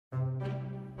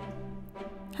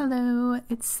Hello,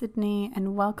 it's Sydney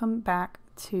and welcome back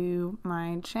to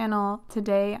my channel.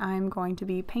 Today I'm going to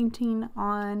be painting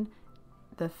on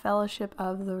the Fellowship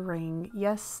of the Ring.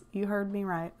 Yes, you heard me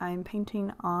right. I'm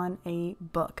painting on a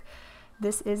book.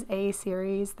 This is a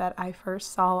series that I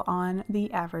first saw on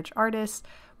The Average Artist,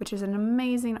 which is an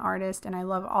amazing artist and I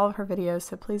love all of her videos,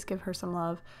 so please give her some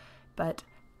love. But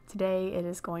today it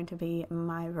is going to be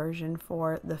my version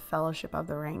for the Fellowship of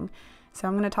the Ring. So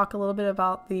I'm going to talk a little bit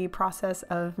about the process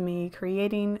of me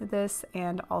creating this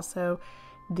and also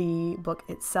the book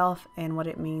itself and what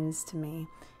it means to me.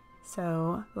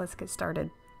 So let's get started.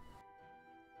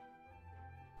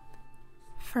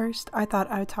 First, I thought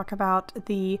I would talk about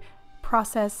the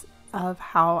process of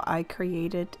how I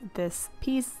created this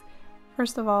piece.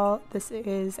 First of all, this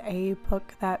is a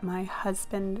book that my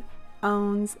husband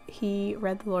owns. He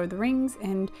read The Lord of the Rings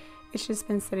and it's just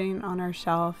been sitting on our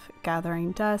shelf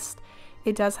gathering dust.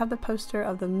 It does have the poster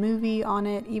of the movie on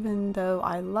it, even though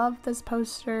I love this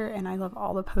poster and I love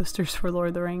all the posters for Lord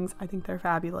of the Rings. I think they're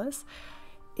fabulous.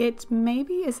 It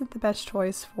maybe isn't the best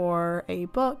choice for a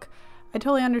book. I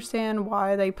totally understand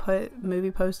why they put movie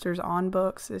posters on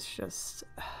books. It's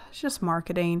just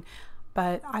marketing,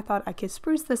 but I thought I could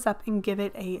spruce this up and give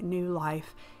it a new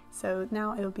life. So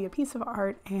now it'll be a piece of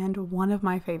art and one of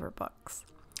my favorite books.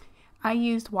 I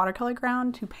used watercolor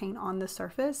ground to paint on the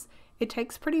surface. It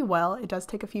takes pretty well. It does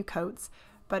take a few coats,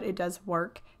 but it does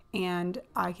work, and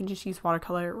I can just use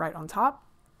watercolor right on top.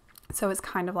 So it's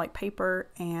kind of like paper,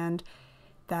 and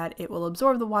that it will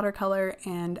absorb the watercolor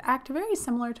and act very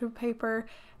similar to paper,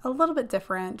 a little bit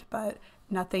different, but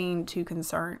nothing to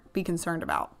be concerned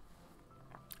about.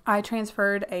 I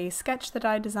transferred a sketch that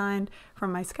I designed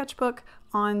from my sketchbook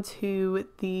onto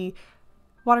the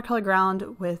watercolor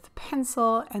ground with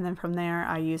pencil, and then from there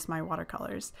I used my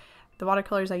watercolors. The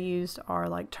watercolors I used are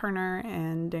like Turner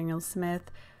and Daniel Smith,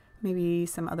 maybe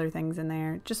some other things in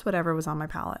there, just whatever was on my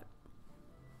palette.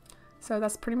 So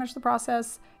that's pretty much the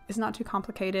process. It's not too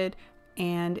complicated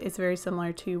and it's very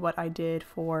similar to what I did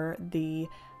for The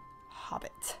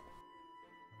Hobbit.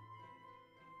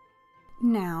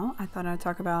 Now I thought I'd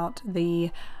talk about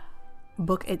the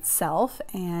book itself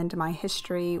and my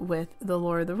history with The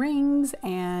Lord of the Rings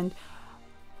and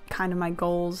kind of my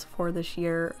goals for this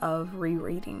year of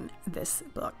rereading this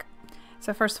book.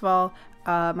 So first of all,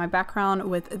 my background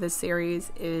with this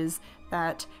series is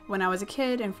that when I was a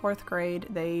kid in 4th grade,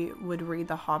 they would read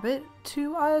The Hobbit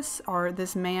to us, or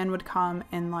this man would come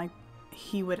and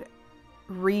he would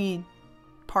read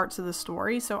parts of the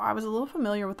story. So I was a little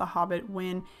familiar with The Hobbit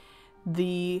when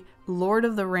the Lord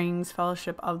of the Rings,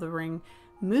 Fellowship of the Ring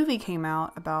movie came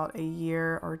out about a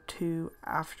year or two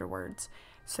afterwards.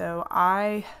 So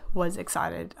I was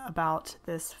excited about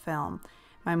this film.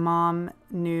 My mom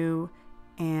knew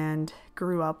and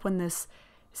grew up when this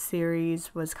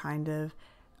series was kind of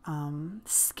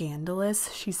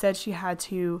scandalous. She said she had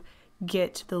to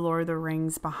get the Lord of the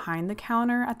Rings behind the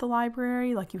counter at the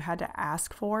library, like you had to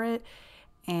ask for it,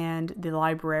 and the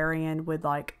librarian would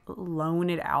loan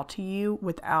it out to you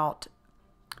without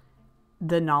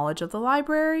the knowledge of the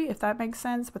library, if that makes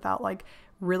sense, without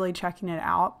really checking it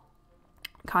out.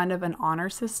 Kind of an honor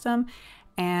system.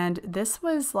 And this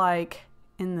was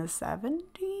in the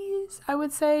 70s, I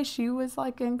would say. She was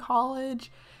in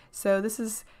college. So this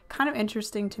is kind of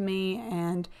interesting to me,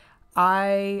 and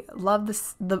I love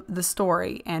the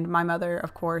story, and my mother,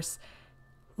 of course,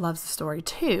 loves the story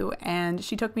too. And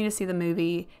she took me to see the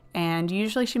movie, and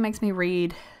usually she makes me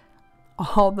read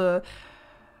all the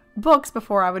books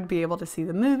before I would be able to see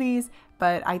the movies,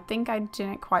 but I think I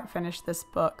didn't quite finish this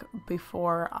book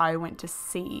before I went to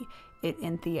see it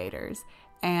in theaters.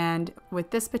 And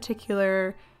with this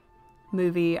particular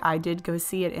movie, I did go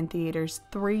see it in theaters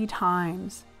 3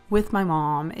 times with my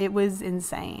mom. It was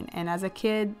insane. And as a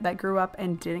kid that grew up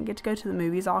and didn't get to go to the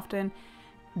movies often,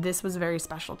 this was very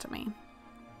special to me.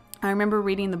 I remember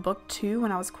reading the book too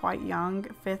when I was quite young,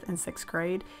 5th and 6th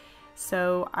grade.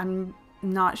 So I'm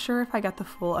not sure if I got the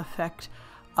full effect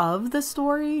of the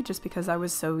story just because I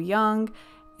was so young,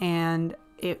 and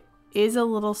it is a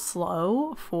little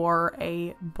slow for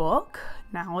a book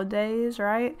nowadays,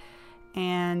 right?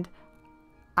 And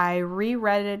I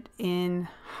reread it in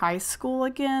high school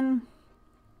again,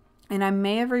 and I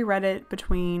may have reread it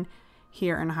between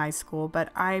here and high school,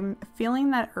 but I'm feeling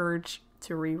that urge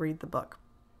to reread the book.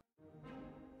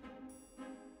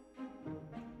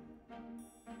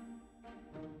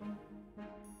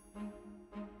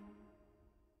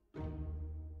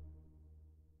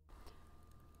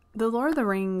 The Lord of the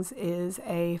Rings is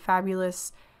a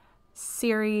fabulous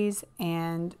series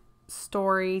and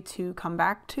story to come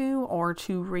back to or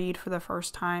to read for the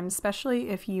first time, especially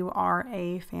if you are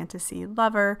a fantasy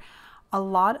lover. A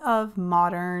lot of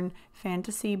modern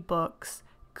fantasy books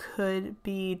could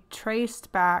be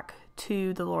traced back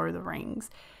to The Lord of the Rings.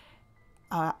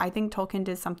 I think Tolkien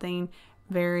did something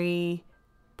very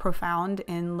profound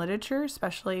in literature,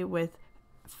 especially with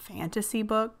fantasy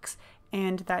books,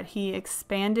 and that he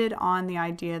expanded on the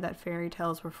idea that fairy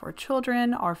tales were for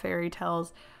children, or fairy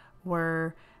tales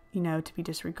were, to be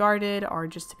disregarded or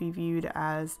just to be viewed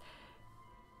as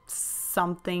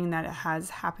something that has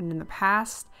happened in the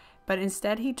past. But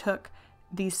instead he took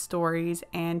these stories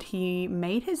and he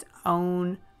made his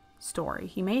own story.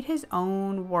 He made his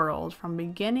own world from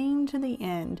beginning to the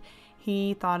end.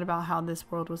 He thought about how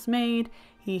this world was made.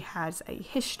 He has a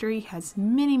history, has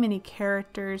many, many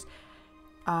characters.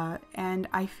 And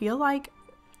I feel like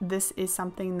this is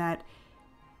something that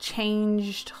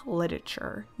changed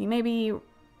literature. You may be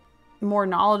more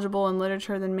knowledgeable in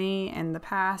literature than me in the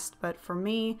past, but for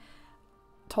me,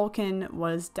 Tolkien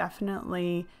was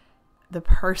definitely the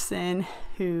person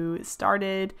who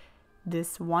started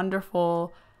this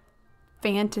wonderful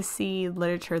fantasy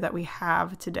literature that we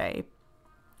have today,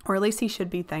 or at least he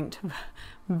should be thanked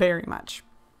very much.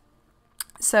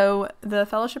 So the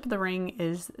Fellowship of the Ring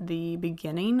is the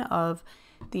beginning of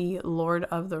the Lord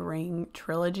of the Ring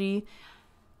trilogy,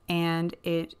 and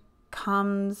it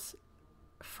comes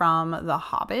from The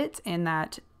Hobbit, in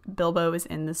that Bilbo is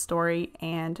in the story,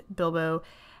 and Bilbo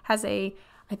has I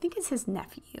think it's his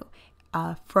nephew,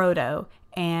 Frodo,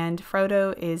 and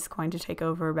Frodo is going to take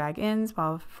over Bag Inns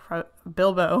while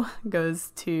Bilbo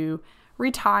goes to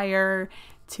retire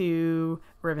to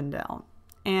Rivendell.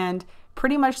 And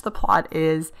pretty much the plot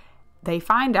is they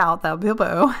find out that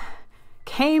Bilbo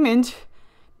came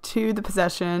into the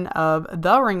possession of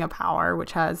the Ring of Power,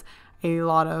 which has a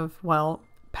lot of,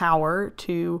 power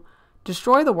to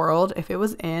destroy the world if it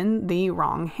was in the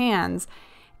wrong hands.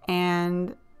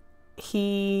 And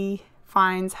he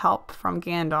finds help from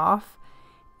Gandalf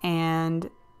and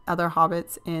other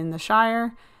hobbits in the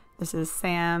Shire. This is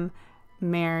Sam,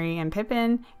 Merry, and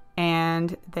Pippin,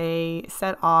 and they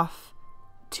set off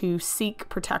to seek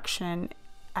protection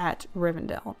at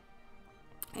Rivendell.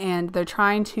 And they're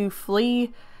trying to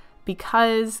flee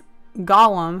because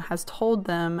Gollum has told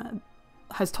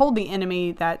the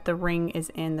enemy that the ring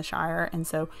is in the Shire, and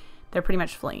so they're pretty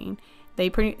much fleeing. They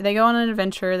go on an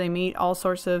adventure. They meet all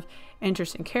sorts of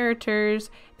interesting characters.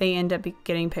 They end up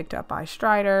getting picked up by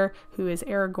Strider, who is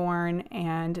Aragorn,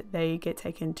 and they get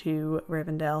taken to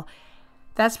Rivendell.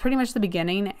 That's pretty much the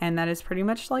beginning, and that is pretty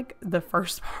much like the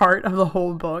first part of the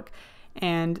whole book.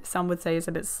 And some would say it's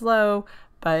a bit slow,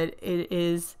 but it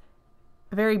is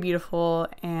very beautiful,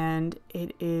 and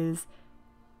it is,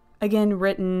 again,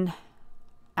 written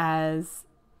as,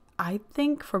 I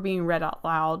think, for being read out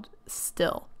loud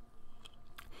still.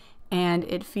 And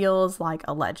it feels like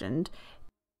a legend.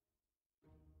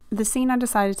 The scene I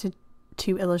decided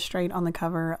to illustrate on the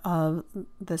cover of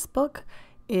this book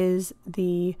is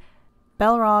the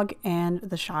Balrog and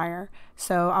the Shire.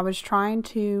 So I was trying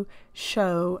to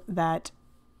show that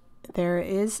there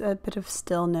is a bit of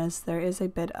stillness, there is a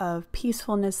bit of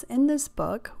peacefulness in this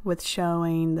book, with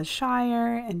showing the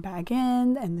Shire and Bag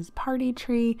End and this party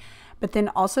tree, but then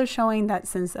also showing that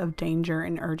sense of danger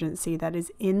and urgency that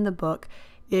is in the book,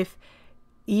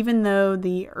 even though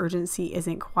the urgency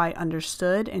isn't quite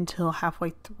understood until halfway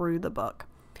through the book.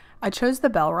 I chose the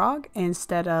Balrog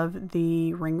instead of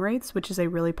the Ringwraiths, which is a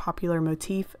really popular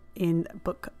motif in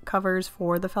book covers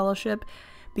for the Fellowship,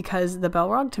 because the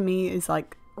Balrog to me is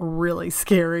like really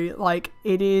scary. Like,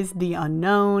 it is the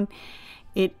unknown.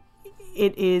 It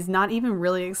is not even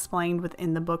really explained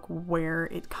within the book where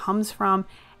it comes from,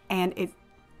 and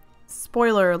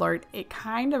spoiler alert, it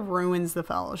kind of ruins the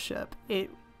Fellowship.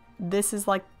 This is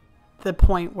like the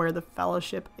point where the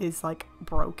Fellowship is like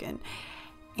broken,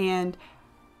 and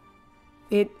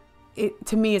it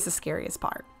to me is the scariest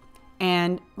part.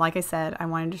 And like I said, I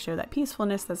wanted to show that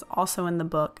peacefulness that's also in the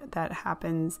book that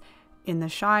happens in the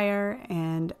Shire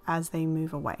and as they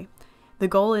move away. The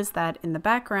goal is that in the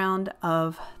background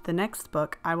of the next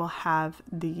book, I will have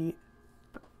the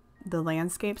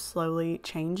landscape slowly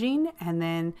changing, and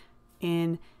then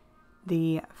in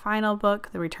the final book,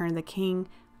 The Return of the King,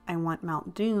 I want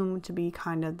Mount Doom to be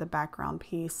kind of the background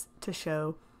piece to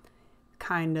show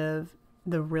kind of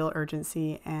the real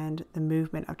urgency and the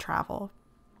movement of travel.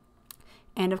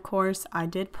 And of course, I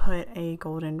did put a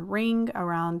golden ring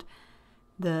around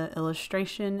the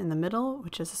illustration in the middle,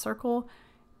 which is a circle,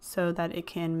 so that it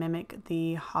can mimic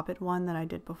the Hobbit one that I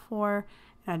did before.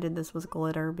 And I did this with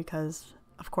glitter because,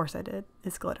 of course I did.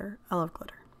 It's glitter. I love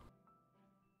glitter.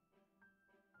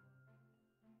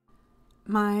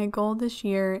 My goal this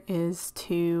year is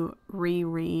to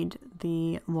reread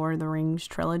the Lord of the Rings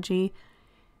trilogy.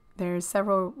 There's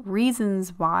several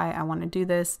reasons why I want to do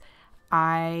this.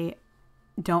 I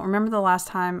don't remember the last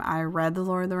time I read the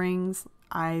Lord of the Rings.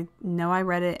 I know I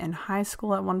read it in high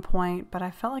school at one point, but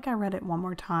I felt like I read it one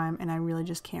more time and I really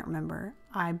just can't remember.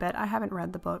 I bet I haven't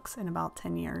read the books in about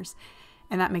 10 years,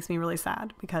 and that makes me really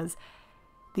sad because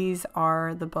these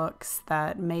are the books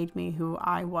that made me who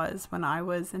I was when I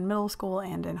was in middle school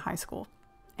and in high school,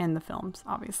 and the films,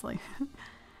 obviously.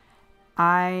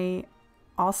 I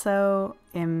also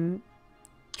am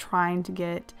trying to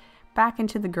get back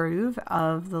into the groove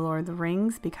of the Lord of the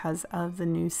Rings because of the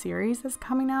new series that's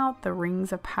coming out, The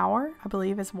Rings of Power, I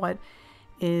believe is what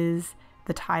is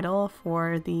the title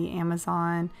for the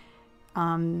Amazon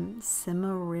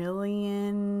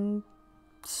Silmarillion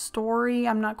story.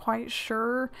 I'm not quite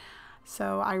sure.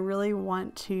 So I really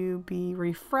want to be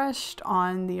refreshed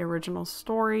on the original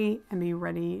story and be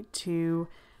ready to,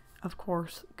 of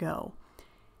course, go.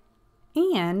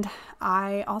 And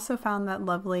I also found that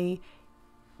lovely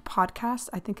podcast.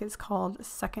 I think it's called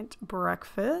Second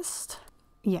Breakfast.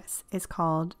 Yes, it's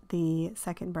called The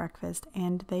Second Breakfast.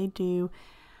 And they do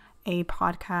a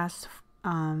podcast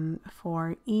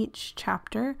for each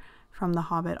chapter from The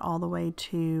Hobbit all the way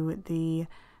to the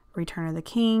Return of the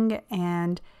King.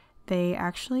 And they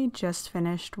actually just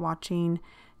finished watching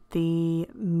the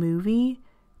movie,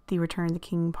 The Return of the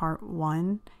King Part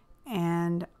 1.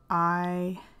 And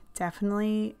I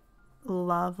definitely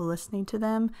love listening to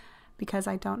them because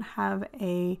I don't have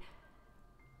a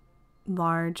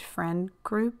large friend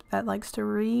group that likes to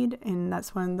read, and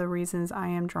that's one of the reasons I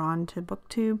am drawn to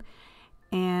BookTube.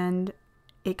 And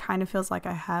it kind of feels like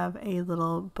I have a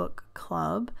little book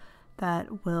club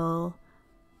that will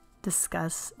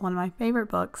discuss one of my favorite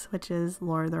books, which is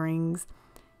Lord of the Rings.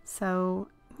 So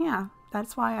yeah,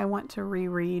 that's why I want to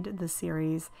reread the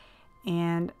series.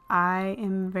 And I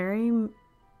am very,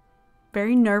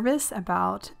 very nervous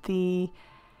about the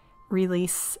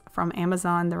release from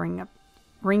Amazon, The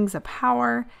Rings of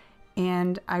Power,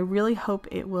 and I really hope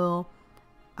it will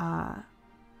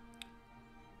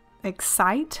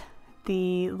excite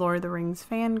the Lord of the Rings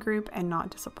fan group and not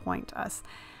disappoint us.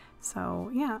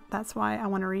 So yeah, that's why I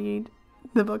want to read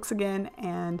the books again,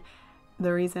 and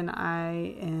the reason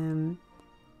I am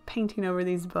painting over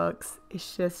these books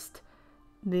is just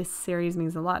this series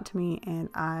means a lot to me, and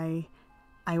I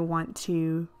want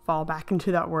to fall back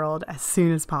into that world as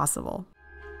soon as possible.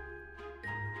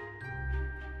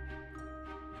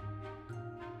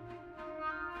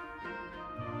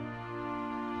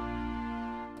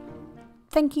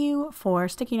 Thank you for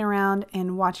sticking around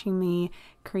and watching me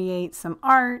create some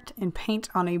art and paint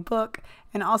on a book.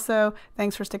 And also,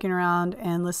 thanks for sticking around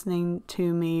and listening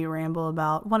to me ramble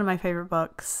about one of my favorite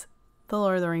books, the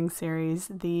Lord of the Rings series,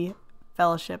 The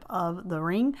Fellowship of the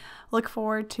Ring. Look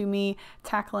forward to me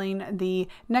tackling the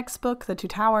next book, The Two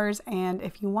Towers, and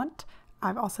if you want,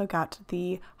 I've also got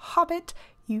The Hobbit.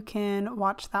 You can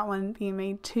watch that one being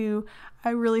made too. I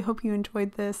really hope you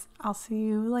enjoyed this. I'll see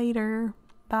you later.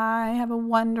 Bye. Have a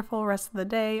wonderful rest of the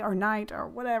day or night or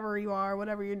whatever you are,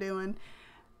 whatever you're doing.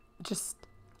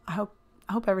 I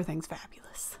hope everything's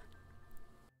fabulous.